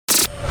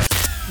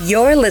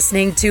You're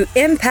listening to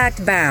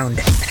M-PACT Bound,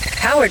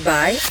 powered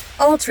by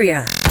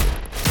Altria.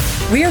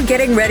 We're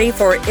getting ready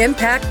for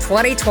M-PACT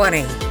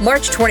 2020,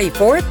 March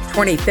 24th,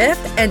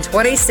 25th, and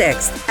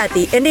 26th at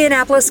the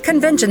Indianapolis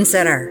Convention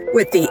Center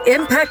with the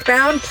M-PACT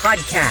Bound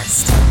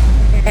podcast.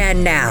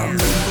 And now,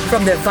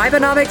 from the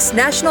Vibenomics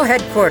National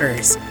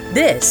Headquarters,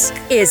 this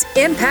is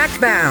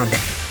M-PACT Bound.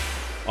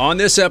 On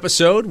this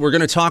episode, we're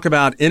going to talk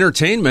about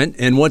entertainment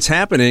and what's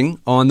happening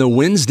on the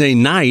Wednesday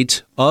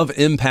night of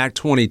M-PACT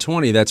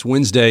 2020. That's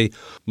Wednesday,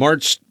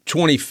 March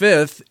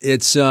 25th.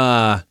 It's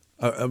a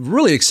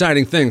really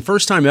exciting thing.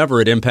 First time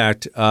ever at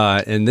M-PACT,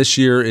 and this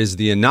year is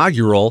the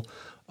inaugural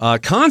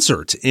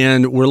concert.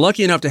 And we're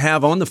lucky enough to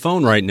have on the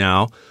phone right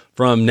now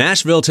from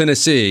Nashville,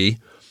 Tennessee,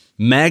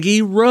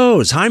 Maggie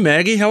Rose. Hi,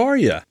 Maggie. How are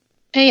you?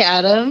 Hey,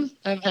 Adam.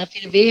 I'm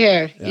happy to be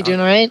here. Yeah, you doing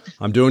all right?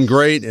 I'm doing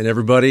great, and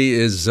everybody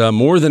is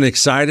more than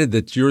excited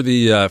that you're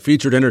the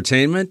featured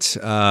entertainment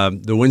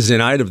the Wednesday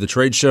night of the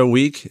Tradeshow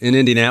week in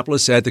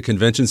Indianapolis at the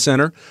Convention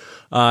Center.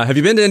 Have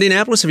you been to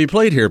Indianapolis? Have you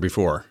played here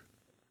before?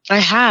 I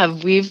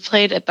have. We've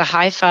played at the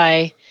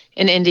Hi-Fi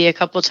in Indy a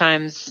couple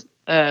times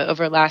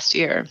over last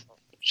year,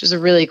 which is a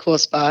really cool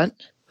spot.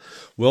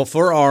 Well,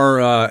 for our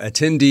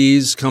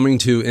attendees coming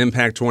to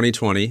M-PACT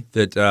 2020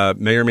 that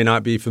may or may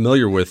not be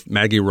familiar with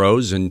Maggie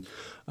Rose and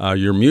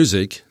your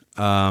music,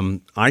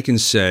 I can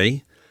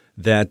say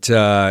that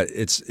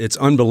it's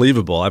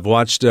unbelievable. I've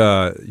watched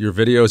your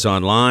videos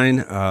online.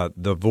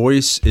 The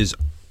voice is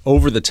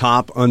over the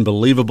top,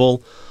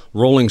 unbelievable.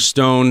 Rolling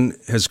Stone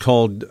has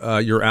called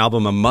your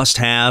album a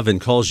must-have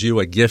and calls you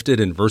a gifted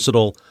and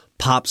versatile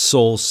pop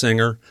soul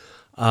singer.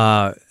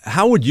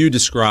 How would you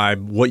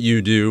describe what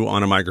you do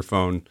on a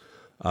microphone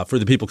for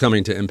the people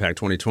coming to M-PACT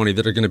 2020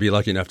 that are going to be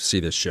lucky enough to see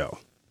this show?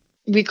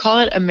 We call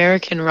it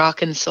American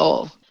rock and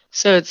soul.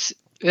 So it's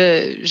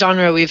a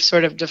genre we've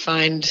sort of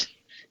defined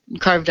and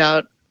carved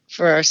out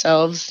for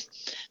ourselves.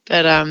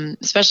 But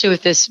especially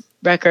with this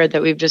record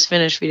that we've just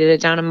finished, we did it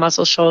down in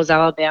Muscle Shoals,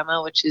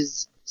 Alabama, which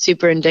is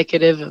super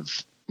indicative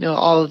of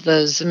all of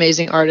those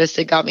amazing artists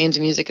that got me into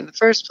music in the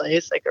first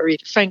place, like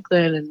Aretha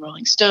Franklin and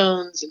Rolling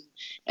Stones and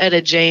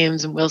Etta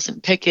James and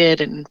Wilson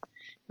Pickett, and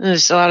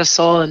there's a lot of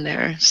soul in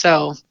there.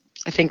 So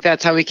I think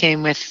that's how we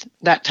came with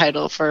that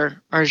title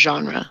for our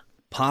genre.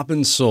 Pop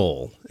and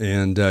soul.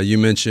 And you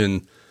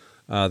mentioned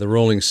the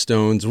Rolling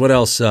Stones. What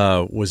else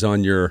was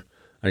on your,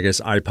 I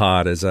guess,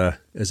 iPod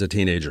as a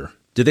teenager?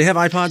 Did they have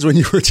iPods when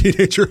you were a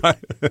teenager?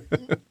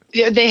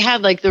 Yeah, they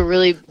had like the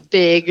really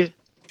big,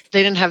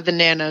 they didn't have the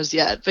nanos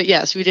yet. But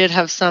yes, we did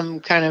have some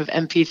kind of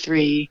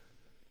MP3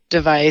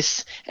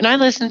 device. And I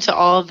listened to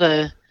all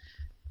the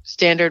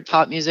standard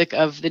pop music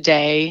of the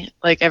day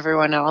like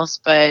everyone else,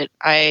 but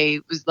I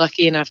was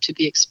lucky enough to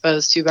be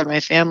exposed to by my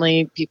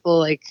family people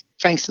like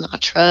Frank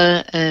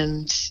Sinatra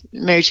and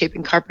Mary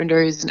Chapin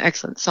Carpenter, who's an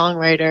excellent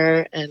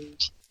songwriter,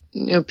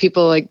 and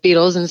people like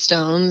Beatles and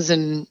Stones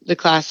and the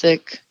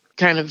classic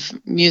kind of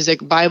music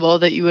Bible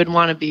that you would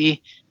want to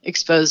be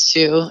exposed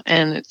to,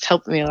 and it's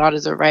helped me a lot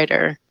as a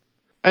writer.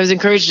 I was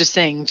encouraged to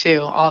sing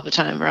too all the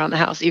time around the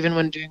house, even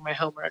when doing my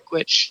homework,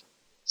 which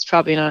is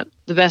probably not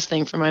the best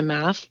thing for my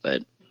math,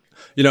 but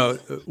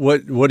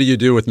what do you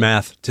do with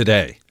math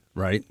today,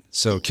 right?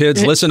 So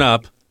kids, listen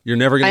up. You're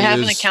never going to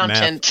use math. I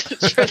have an accountant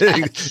for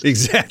that.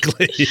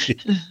 Exactly.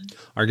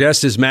 Our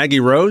guest is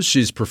Maggie Rose.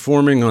 She's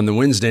performing on the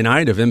Wednesday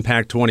night of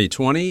M-PACT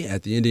 2020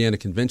 at the Indiana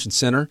Convention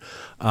Center.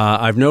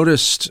 I've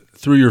noticed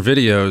through your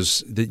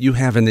videos that you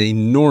have an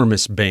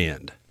enormous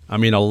band. I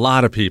mean, a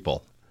lot of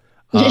people.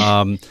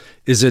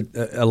 Is it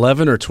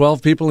 11 or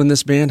 12 people in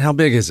this band? How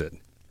big is it?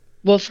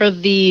 Well, for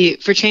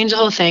Change the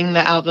Whole Thing,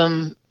 the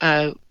album,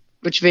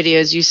 which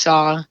videos you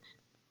saw,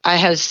 I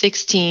had a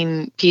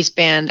 16-piece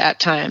band at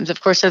times. Of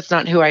course, that's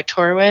not who I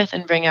tour with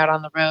and bring out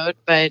on the road,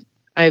 but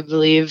I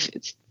believe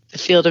it's the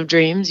field of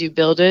dreams. You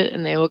build it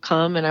and they will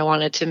come, and I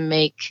wanted to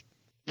make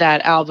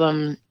that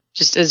album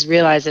just as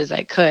realized as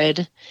I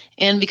could.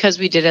 And because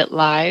we did it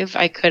live,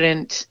 I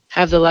couldn't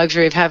have the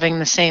luxury of having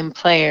the same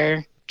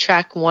player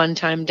track one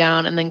time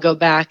down and then go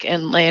back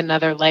and lay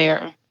another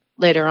layer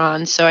later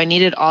on. So I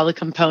needed all the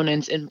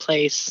components in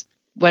place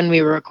when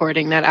we were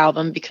recording that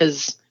album,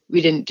 because we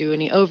didn't do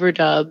any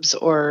overdubs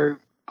or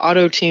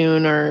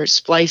auto-tune or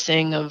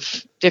splicing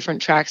of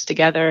different tracks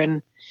together.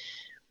 And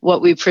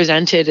what we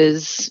presented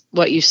is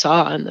what you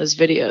saw in those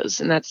videos.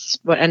 And that's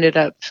what ended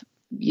up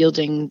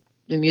yielding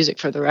the music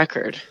for the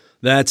record.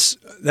 That's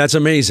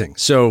amazing.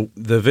 So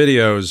the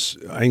videos,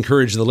 I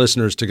encourage the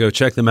listeners to go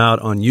check them out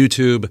on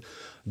YouTube.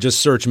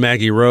 Just search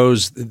Maggie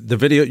Rose. The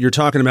video you're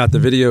talking about, the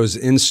videos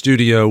in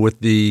studio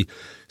with the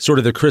sort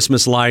of the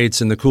Christmas lights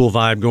and the cool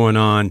vibe going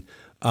on.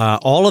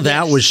 All of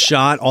that was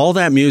shot, all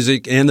that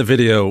music and the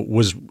video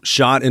was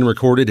shot and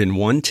recorded in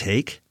one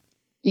take?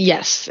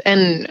 Yes.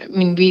 And I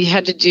mean, we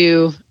had to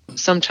do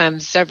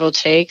sometimes several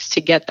takes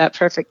to get that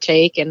perfect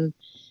take. And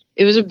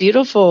it was a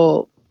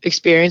beautiful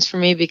experience for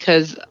me,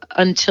 because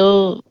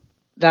until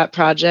that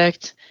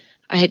project,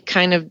 I had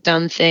kind of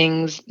done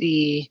things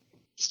the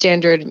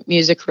standard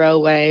Music Row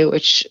way,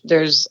 which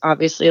there's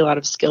obviously a lot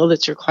of skill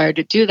that's required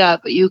to do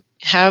that, but you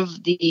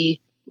have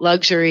the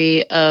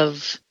luxury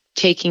of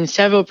taking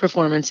several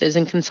performances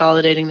and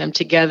consolidating them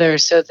together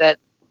so that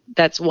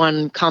that's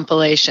one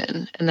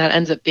compilation, and that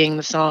ends up being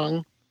the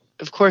song.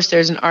 Of course,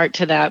 there's an art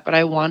to that, but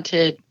I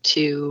wanted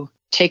to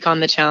take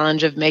on the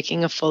challenge of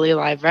making a fully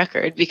live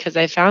record because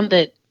I found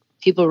that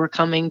people were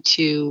coming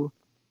to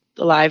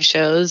the live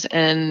shows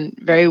and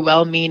very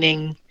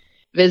well-meaning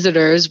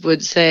visitors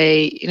would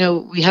say,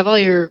 we have all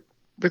your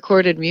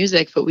recorded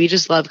music, but we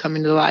just love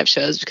coming to the live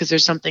shows because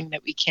there's something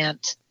that we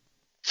can't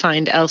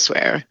find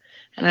elsewhere.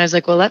 And I was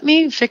like, well, let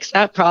me fix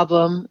that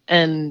problem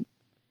and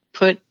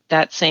put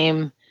that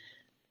same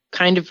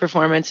kind of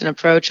performance and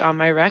approach on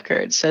my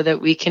record so that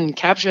we can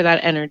capture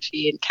that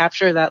energy and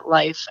capture that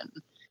life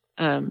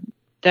and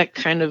that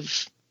kind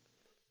of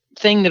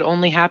thing that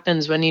only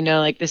happens when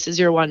like this is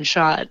your one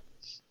shot.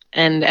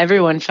 And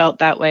everyone felt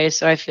that way.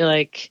 So I feel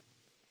like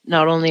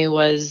not only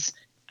was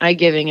I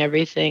giving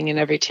everything and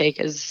every take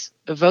as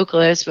a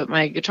vocalist, but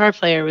my guitar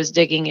player was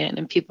digging it,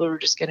 and people were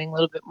just getting a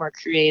little bit more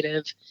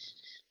creative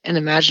and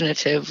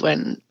imaginative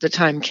when the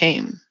time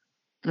came.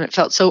 And it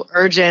felt so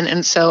urgent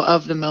and so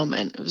of the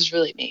moment. It was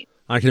really neat.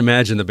 I can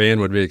imagine the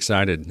band would be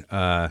excited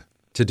to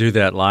do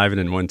that live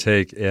and in one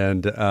take.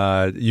 And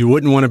you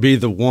wouldn't want to be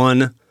the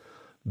one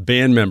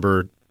band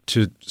member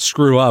to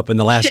screw up in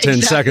the last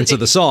 10 seconds of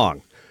the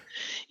song.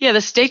 Yeah,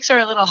 the stakes are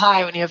a little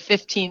high when you have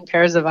 15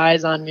 pairs of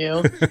eyes on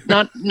you.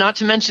 Not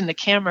to mention the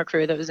camera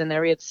crew that was in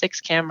there. We had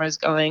 6 cameras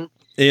going.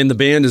 And the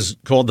band is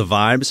called The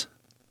Vibes?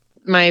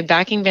 My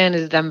backing band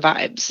is Them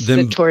Vibes.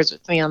 That tours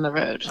with me on the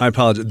road. I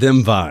apologize.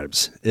 Them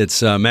Vibes.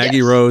 It's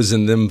Maggie Rose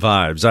and Them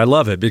Vibes. I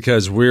love it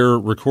because we're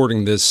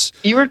recording this.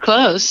 You were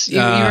close. You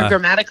were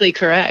grammatically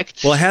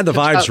correct. Well, I had the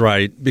vibes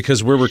right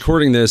because we're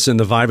recording this in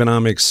the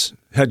Vibenomics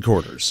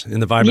headquarters, in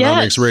the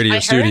Vibenomics radio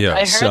studio. I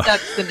heard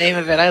that's the name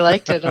of it. I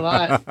liked it a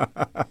lot.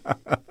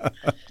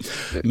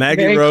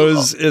 Maggie Very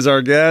Rose cool. is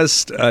our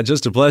guest.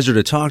 Just a pleasure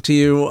to talk to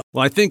you.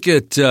 Well, I think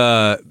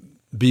it'd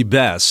be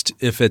best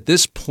if at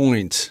this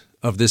point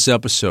of this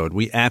episode,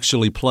 we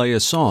actually play a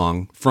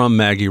song from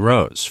Maggie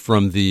Rose,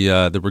 from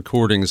the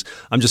recordings.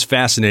 I'm just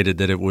fascinated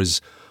that it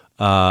was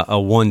a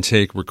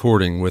one-take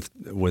recording with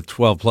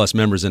 12-plus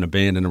members in a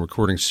band in a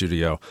recording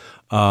studio.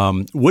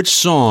 Which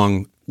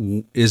song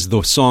is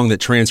the song that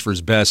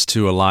transfers best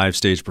to a live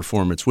stage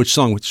performance? Which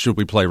song should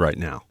we play right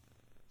now?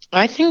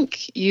 I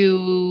think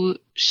you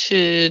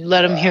should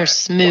let them hear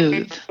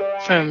Smooth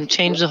from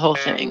Change the Whole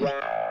Thing.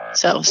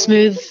 So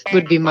Smooth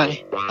would be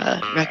my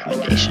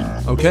recommendation.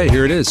 Okay,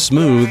 here it is,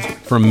 Smooth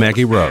from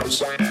Maggie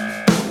Rose.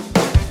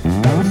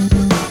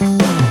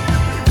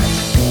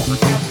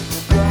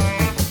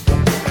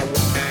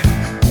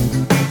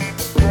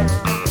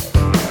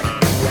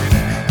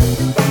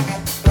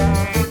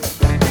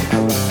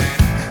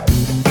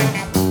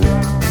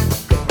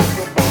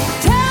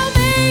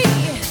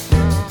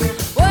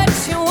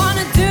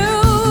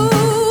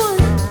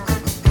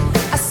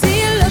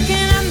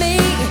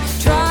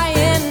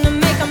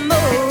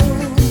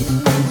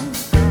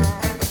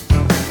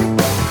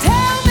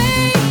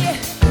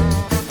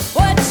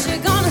 What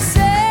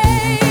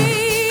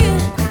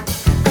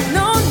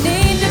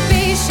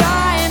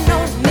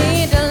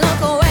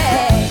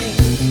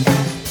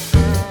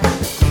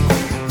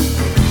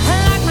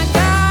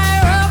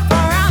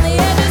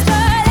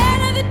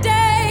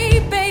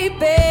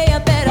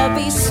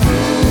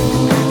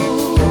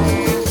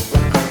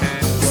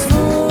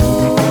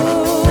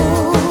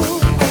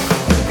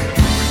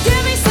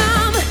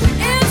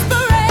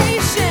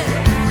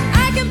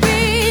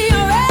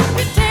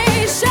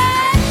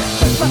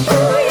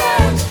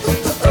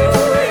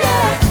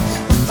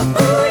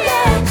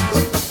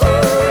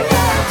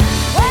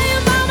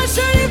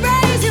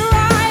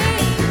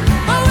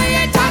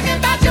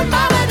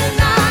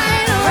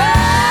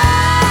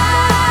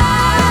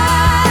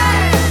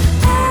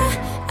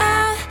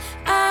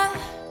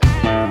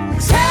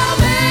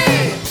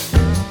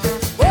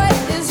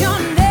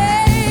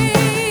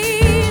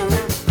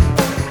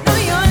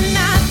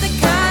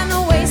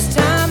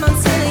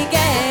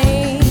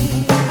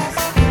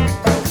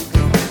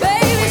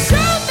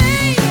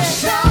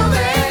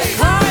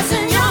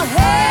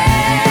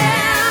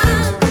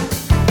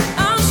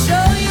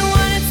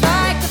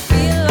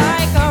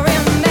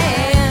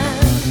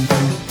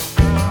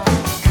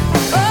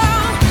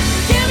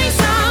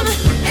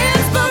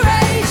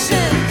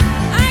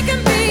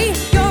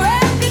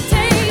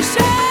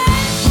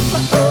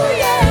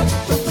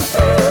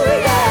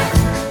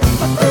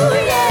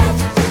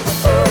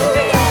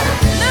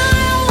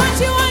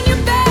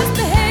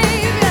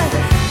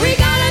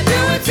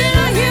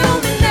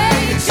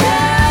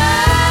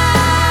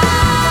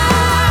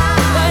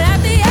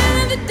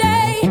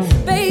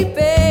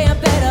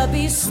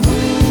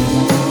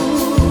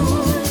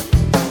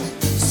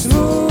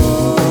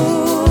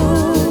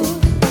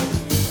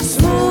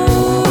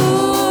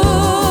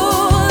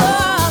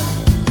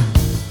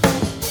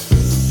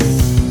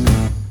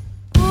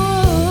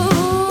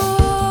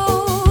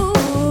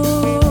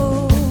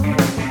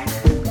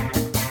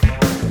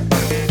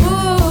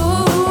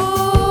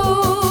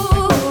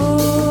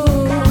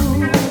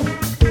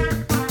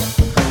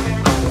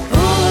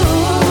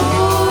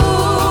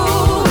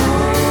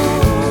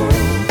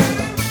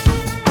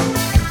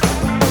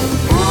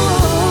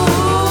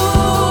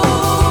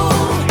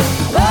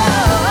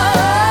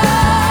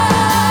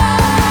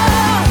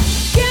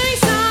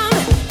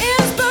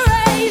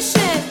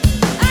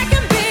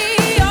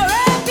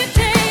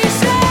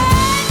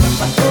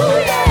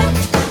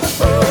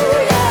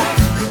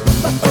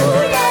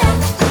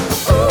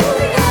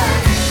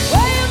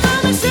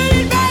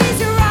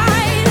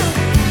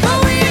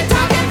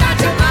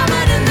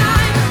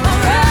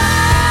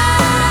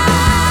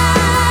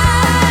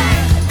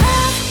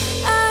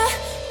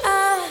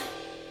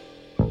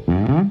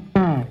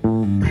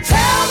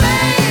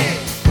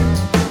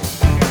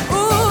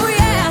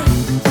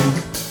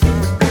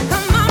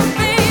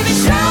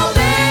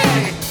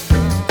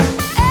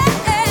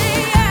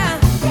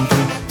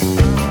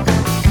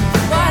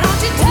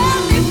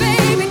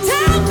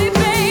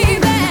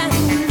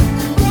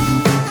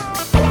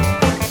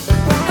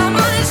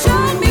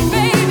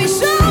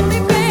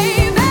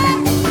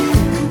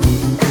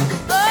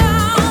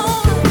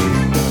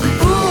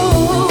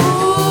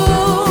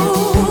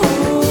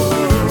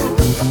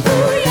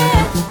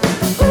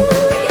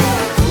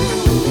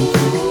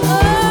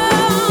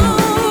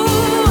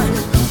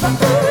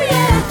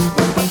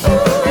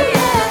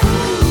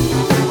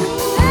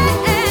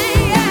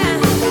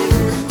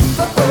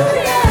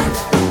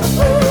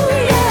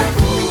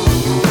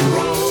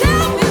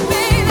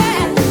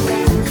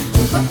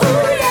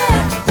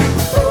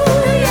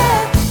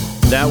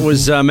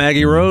was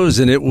Maggie Rose,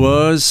 and it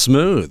was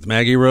smooth.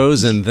 Maggie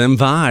Rose and Them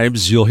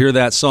Vibes. You'll hear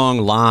that song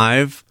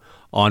live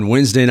on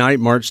Wednesday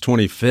night, March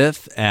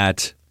 25th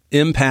at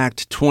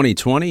M-PACT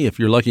 2020. If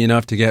you're lucky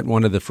enough to get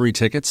one of the free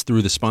tickets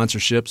through the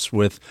sponsorships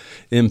with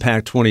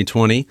M-PACT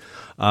 2020.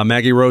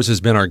 Maggie Rose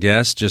has been our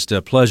guest. Just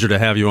a pleasure to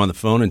have you on the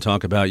phone and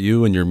talk about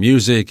you and your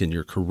music and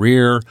your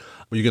career.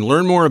 You can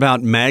learn more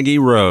about Maggie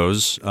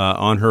Rose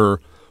on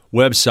her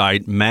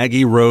website,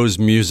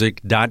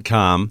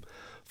 maggierosemusic.com.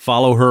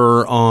 Follow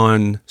her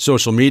on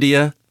social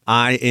media.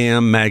 I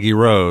am Maggie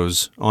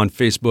Rose on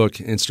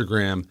Facebook,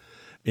 Instagram,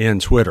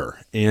 and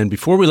Twitter. And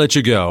before we let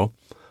you go,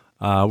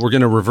 we're going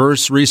to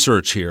reverse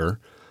research here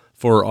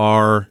for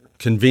our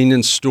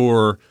convenience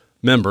store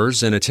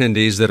members and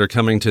attendees that are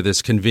coming to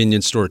this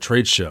convenience store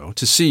trade show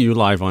to see you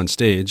live on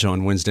stage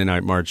on Wednesday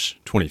night, March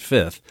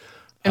 25th.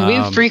 And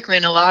we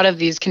frequent a lot of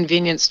these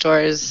convenience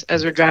stores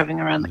as we're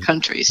driving around the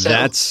country. So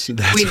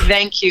we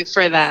thank you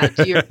for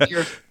that. You're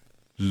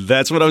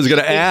That's what I was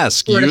going to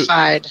ask.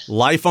 Fortified.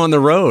 Life on the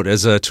road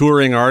as a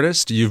touring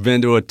artist, you've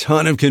been to a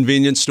ton of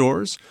convenience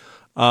stores.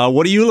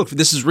 What do you look for?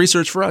 This is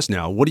research for us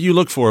now. What do you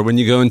look for when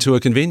you go into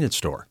a convenience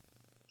store?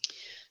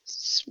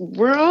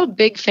 We're all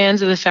big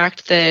fans of the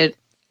fact that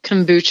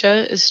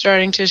kombucha is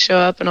starting to show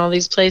up in all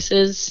these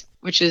places,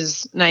 which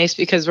is nice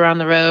because we're on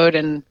the road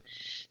and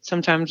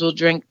sometimes we'll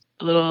drink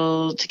a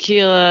little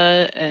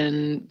tequila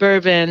and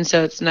bourbon.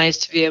 So it's nice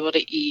to be able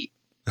to eat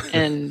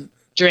and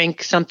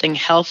drink something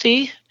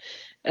healthy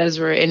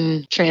as we're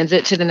in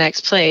transit to the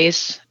next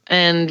place.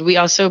 And we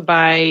also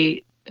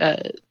buy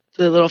the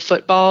little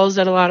footballs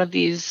at a lot of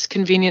these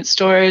convenience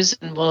stores,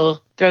 and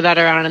we'll throw that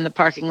around in the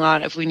parking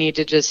lot if we need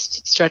to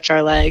just stretch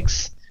our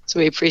legs. So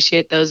we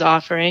appreciate those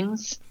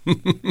offerings.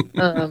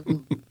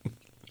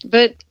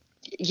 But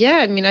yeah,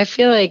 I mean, I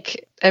feel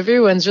like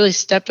everyone's really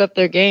stepped up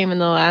their game in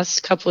the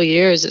last couple of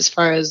years as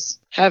far as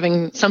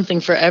having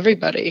something for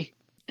everybody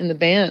in the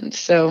band.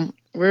 So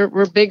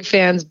we're big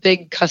fans,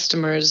 big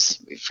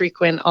customers. We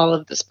frequent all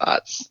of the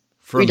spots.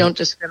 We don't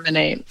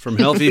discriminate. From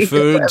healthy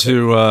food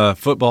to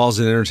footballs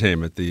and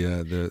entertainment.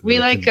 We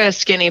like a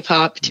skinny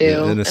pop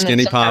too, and a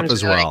skinny pop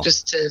as well. Like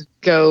just to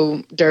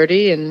go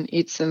dirty and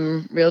eat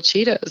some real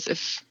Cheetos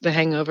if the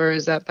hangover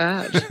is that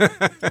bad.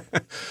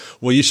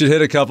 Well, you should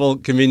hit a couple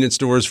convenience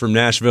stores from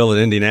Nashville and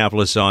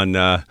Indianapolis on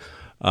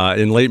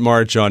in late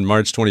March, on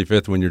March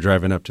 25th when you're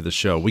driving up to the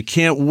show. We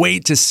can't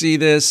wait to see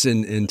this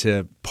and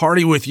to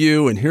party with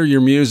you and hear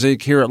your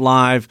music, hear it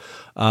live.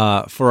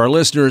 For our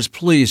listeners,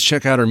 please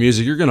check out her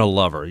music. You're going to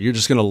love her. You're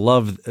just going to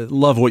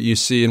love what you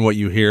see and what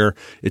you hear.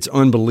 It's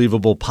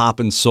unbelievable pop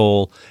and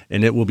soul,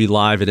 and it will be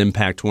live at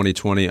M-PACT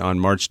 2020 on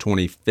March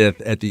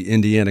 25th at the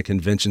Indiana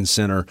Convention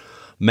Center.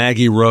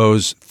 Maggie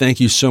Rose, thank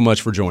you so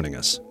much for joining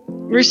us.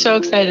 We're so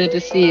excited to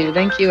see you.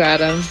 Thank you,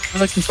 Adam. I'm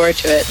looking forward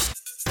to it.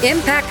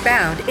 M-PACT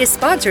Bound is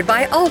sponsored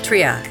by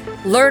Altria.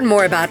 Learn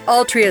more about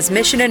Altria's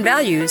mission and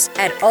values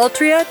at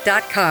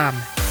altria.com.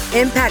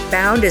 M-PACT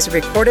Bound is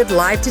recorded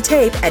live to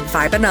tape at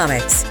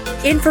Vibenomics.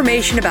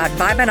 Information about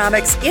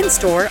Vibenomics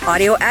in-store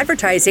audio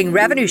advertising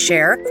revenue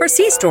share for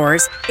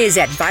C-stores is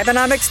at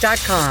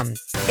Vibenomics.com.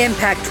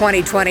 M-PACT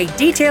 2020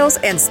 details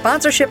and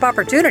sponsorship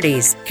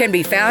opportunities can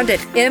be found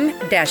at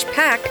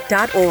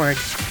m-pact.org.